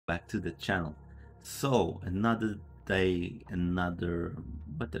back to the channel. So another day, another,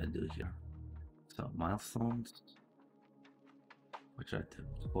 what did I do here? So milestones, which are the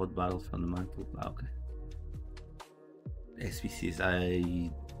squad battles, fundamental. Okay, SBCs.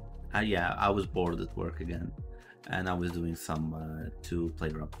 Yeah, I was bored at work again, and I was doing some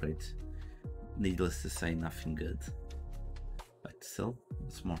 2-player upgrades. Needless to say, nothing good. But still,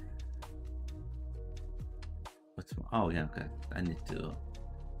 what's more? What's more? Oh yeah, okay. I need to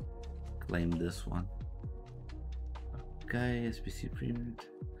claim this one. Okay, SBC premium.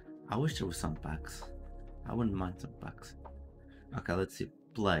 I wish there was some packs. I wouldn't mind some packs. Okay, let's see.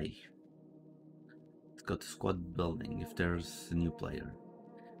 Play. Let's go to squad building if there's a new player.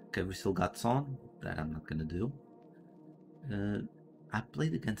 Okay, we still got Son. That I'm not gonna do. I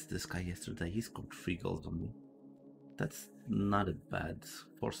played against this guy yesterday. He scored 3 goals on me. That's not a bad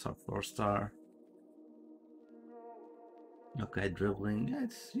 4-star, 4-star. Okay, dribbling. Yeah,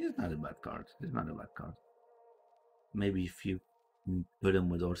 he's not a bad card. He's not a bad card. Maybe if you put him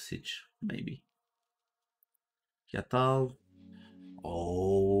with Orsic, maybe. Yatal.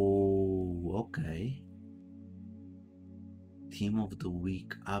 Oh, okay. Team of the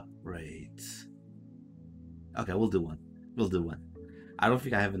week upgrades. Okay, we'll do one. We'll do one. I don't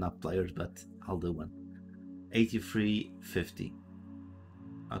think I have enough players, but I'll do one. 83.50.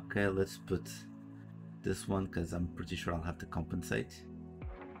 Okay, let's put this one because I'm pretty sure I'll have to compensate.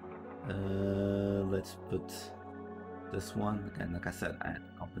 Let's put this one again. Like I said, I have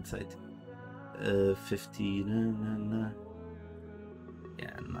to compensate. 50.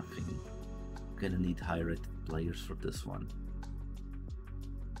 Yeah, nothing. Gonna need high-rated players for this one.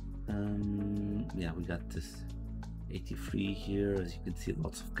 Yeah, we got this 83 here. As you can see,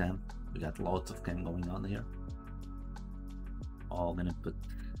 lots of cam. We got lots of cam going on here. Oh, gonna put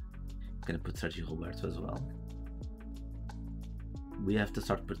Sergio Roberto as well. We have to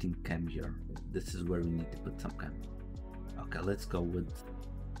start putting cam here. This is where we need to put some cam. Okay, let's go with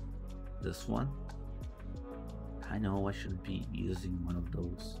this one. I know I should be using one of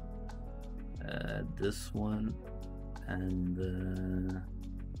those. This one and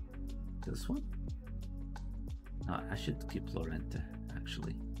this one. No, I should keep Lorente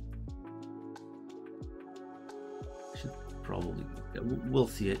actually. Probably we'll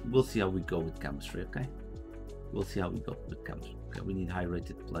see it. We'll see how we go with chemistry. Okay, we'll see how we go with chemistry. Okay, we need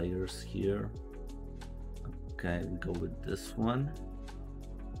high-rated players here. Okay, we go with this one.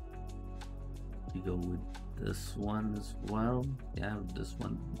 We go with this one as well. Yeah, this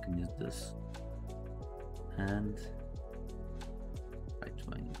one we can use this. And right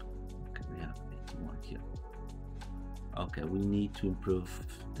 20. Okay, we have 81 here. Okay, we need to improve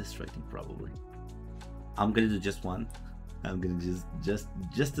this rating probably. I'm gonna do just one. I'm gonna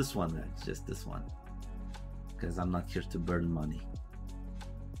just this one, guys. Just this one, because I'm not here to burn money.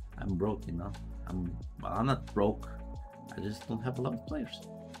 I'm broke, you know. I'm not broke. I just don't have a lot of players.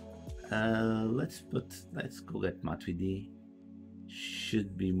 Let's go get Matuidi.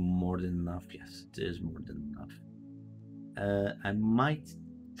 Should be more than enough. Yes, it is more than enough. I might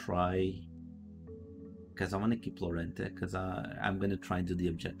try, because I want to keep Lorente, because I'm gonna try and do the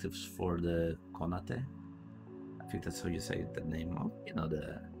objectives for the Konate. I think that's how you say the name of, you know,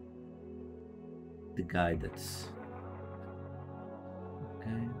 the guy that's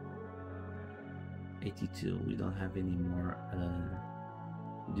okay. 82. We don't have any more.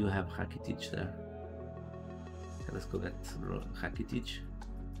 We do have Rakitic there. Okay, let's go get Rakitic.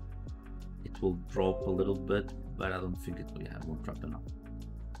 It will drop a little bit, but I don't think it will. Yeah, it won't drop enough.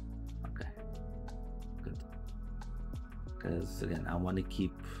 Okay, good. Because again, I want to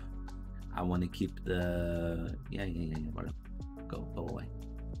keep the whatever. Go away.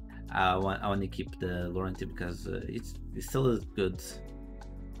 I want to keep the Lorente because it's still a good.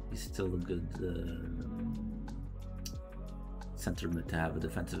 It's still a good center mid to have, a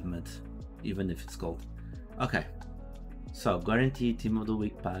defensive mid, even if it's cold. Okay, so guaranteed team of the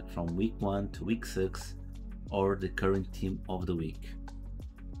week pack from week 1 to week 6, or the current team of the week.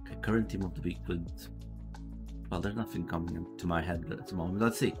 Okay, current team of the week could. Well, there's nothing coming into my head at the moment.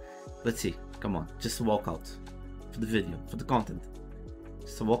 Let's see. Come on, just a walkout for the video, for the content.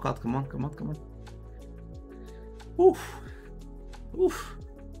 Just a walkout. Come on. Oof.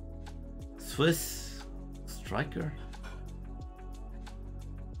 Swiss striker.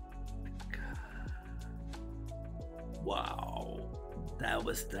 Wow, that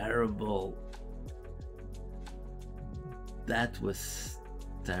was terrible.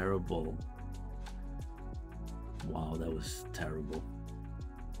 Wow, that was terrible.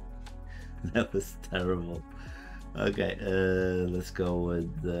 That was terrible. Okay, let's go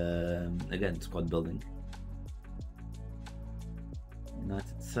with again squad building.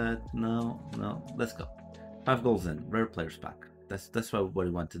 United set. No, no. Let's go. 5 goals in. Rare players pack. That's what we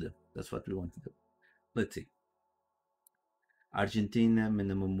want to do. That's what we want to do. Let's see. Argentina,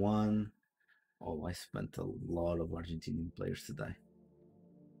 minimum 1. Oh, I spent a lot of Argentinian players today.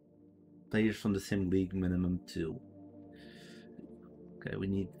 Players from the same league, minimum 2. Okay, we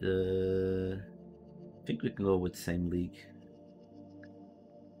need the... I think we can go with same league.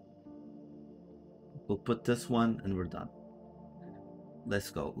 We'll put this one and we're done.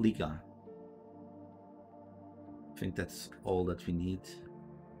 Let's go. Liga. I think that's all that we need.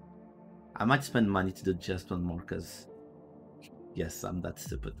 I might spend money to do just one more because, yes, I'm that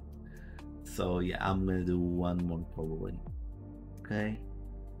stupid. So yeah, I'm gonna do one more probably. Okay.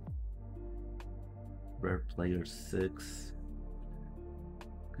 Rare player 6.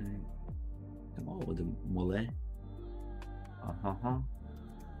 Okay. Come on with the Mole.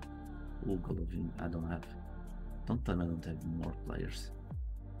 Ooh, Golovin. I don't have. Don't tell me I don't have more players.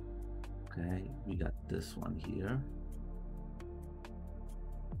 Okay, we got this one here.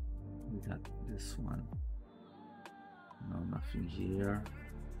 We got this one. No, nothing here.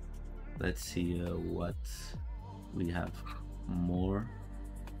 Let's see what we have more.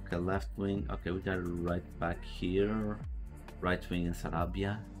 Okay, left wing. Okay, we got right back here. Right wing in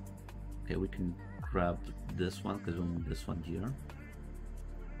Sarabia. Okay, we can grab this one because we need this one here.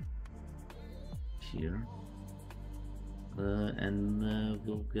 Here. And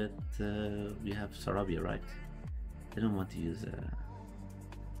we'll get. We have Sarabia, right? I don't want to use.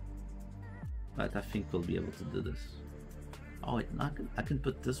 But I think we'll be able to do this. Oh wait, no, I can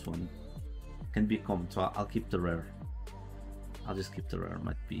put this one. Can be common, so I'll keep the rare. I'll just keep the rare.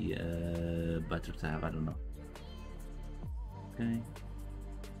 Might be better to have. I don't know. Okay.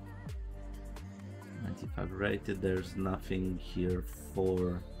 95 rated. There's nothing here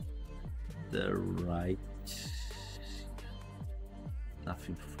for the right.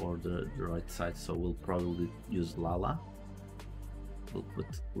 Nothing for the right side, so we'll probably use Lala. We'll put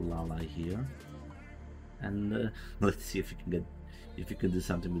Lala here, and let's see if we can do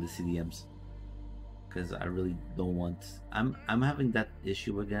something with the CDMs, because I really don't want. I'm having that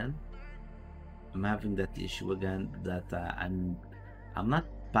issue again. I'm having that issue again that I'm not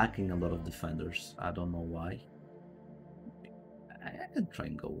packing a lot of defenders. I don't know why. I can try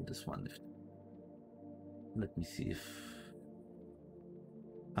and go with this one. Let me see if.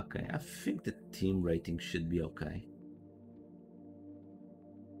 Okay, I think the team rating should be okay.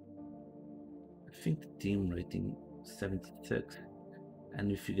 I think the team rating 76, and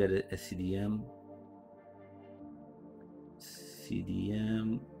if you get a CDM,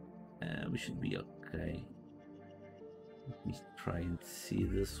 we should be okay. Let me try and see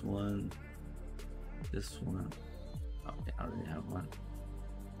this one. This one. Okay, I already have one,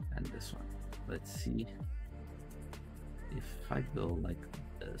 and this one. Let's see if I go like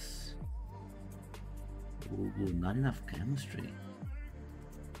this. Ooh, not enough chemistry.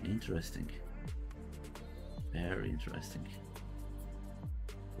 Interesting. Very interesting.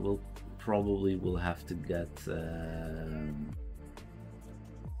 We'll probably have to get a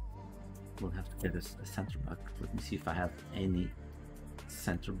center back. Let me see if I have any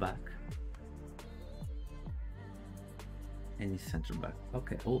center back. Any center back.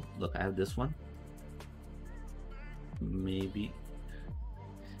 Okay. Oh, look, I have this one. Maybe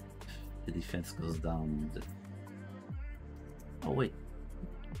the defense goes down. Oh wait.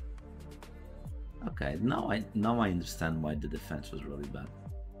 Okay, now I understand why the defense was really bad.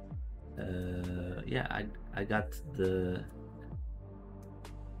 Yeah, I got the.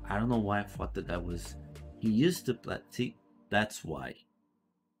 I don't know why I thought the guy was. He used to play. See, that's why.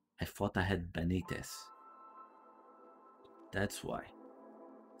 I thought I had Benitez. That's why.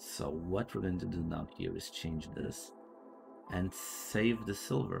 So what we're going to do now here is change this and save the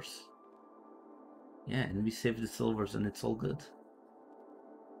silvers. Yeah, and we save the silvers and it's all good.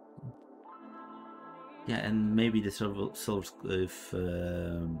 Yeah, and maybe the silvers, if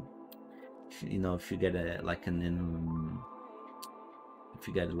you know, if you get a like if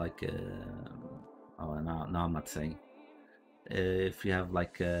you get like oh no, I'm not saying. If you have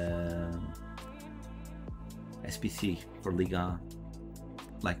like SBC for Liga,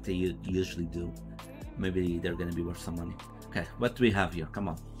 like they usually do, maybe they're gonna be worth some money. Okay, what do we have here? Come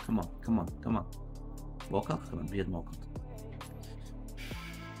on, come on, come on, come on. Walkout? Come on, be a walkout.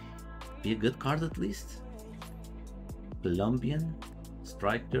 Be a good card at least. Colombian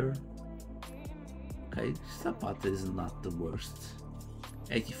striker. Okay, Zapata is not the worst.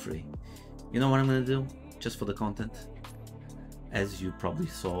 83. You know what I'm gonna do? Just for the content. As you probably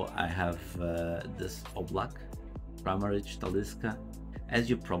saw, I have this Oblak, Kramaric, Talisca. As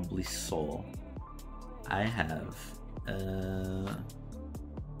you probably saw, I have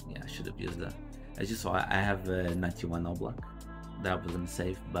should have used that. As you saw, I have 91 Oblak that I was gonna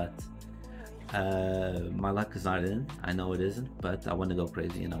save, but my luck is not in. I know it isn't, but I want to go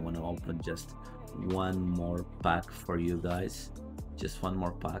crazy and I want to open just one more pack for you guys. Just one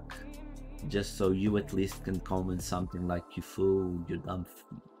more pack, just so you at least can comment something like "you fool," "you're dumb."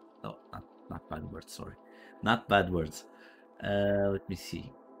 No, not bad words. Sorry, not bad words. Let me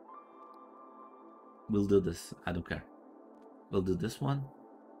see. We'll do this. I don't care. We'll do this one,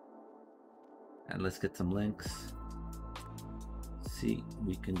 and let's get some links. See,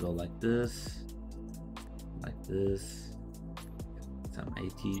 we can go like this, some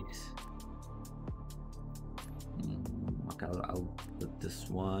 80s. Okay, I'll put this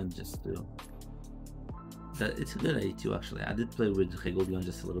one just to that. It's a good 82 actually. I did play with Regulion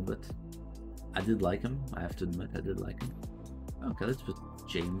just a little bit. I did like him, I have to admit. I did like him. Okay, let's put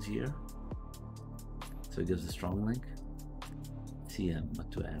James here so it gives a strong link. CM,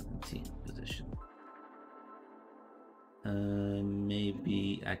 what do I have in CM position?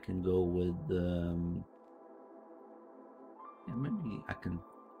 Maybe I can go with yeah, maybe I can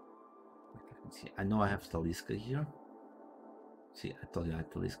see. I know I have Talisca here. See, I told you I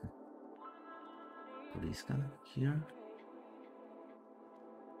had Talisca here.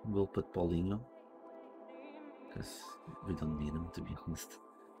 We'll put Paulinho because we don't need him, to be honest.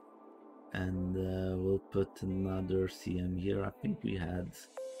 And we'll put another CM here. I think we had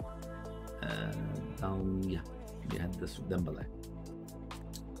down, yeah, we had this Dembele.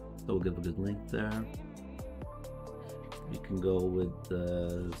 So we'll give a good link there. We can go with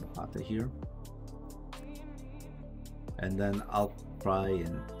Zapata here. And then I'll try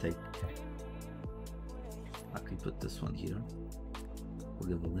and take, I can put this one here. We'll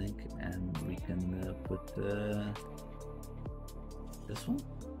give a link and we can put this one,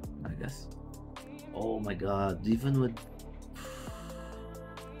 I guess. Oh my god, even with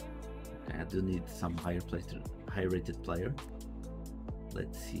okay, I do need some high rated player.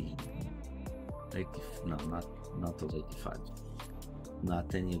 Let's see. 80, no, not those 85.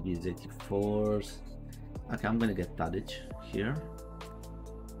 Not any of these 84s. Okay, I'm gonna get Tadic here,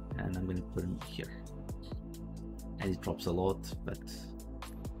 and I'm gonna put him here. And he drops a lot, but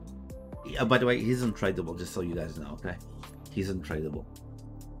yeah. By the way, he's untradeable, just so you guys know. Okay, he's untradeable.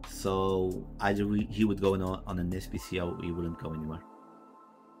 So either he would go on an SBC or he wouldn't go anywhere.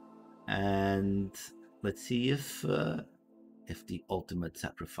 And let's see if the ultimate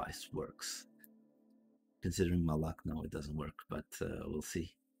sacrifice works. Considering my luck, no, it doesn't work, but we'll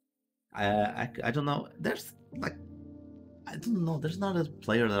see. I don't know. There's like, I don't know. There's not a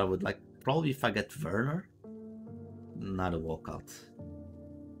player that I would like. Probably if I get Werner, not a walkout.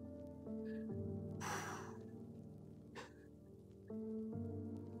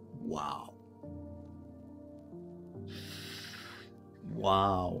 Wow.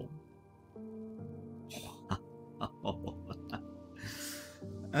 Wow.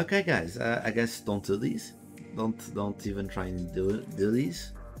 Okay, guys. I guess don't do these. Don't even try and do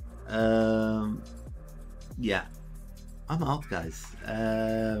these. Yeah, I'm out, guys.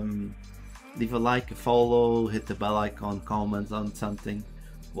 Leave a like, a follow, hit the bell icon, comment on something.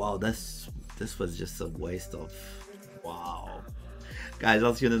 Wow, this was just a waste of. Wow, guys.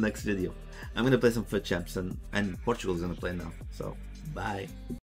 I'll see you in the next video. I'm gonna play some FUT Champs and Portugal's gonna play now. So bye.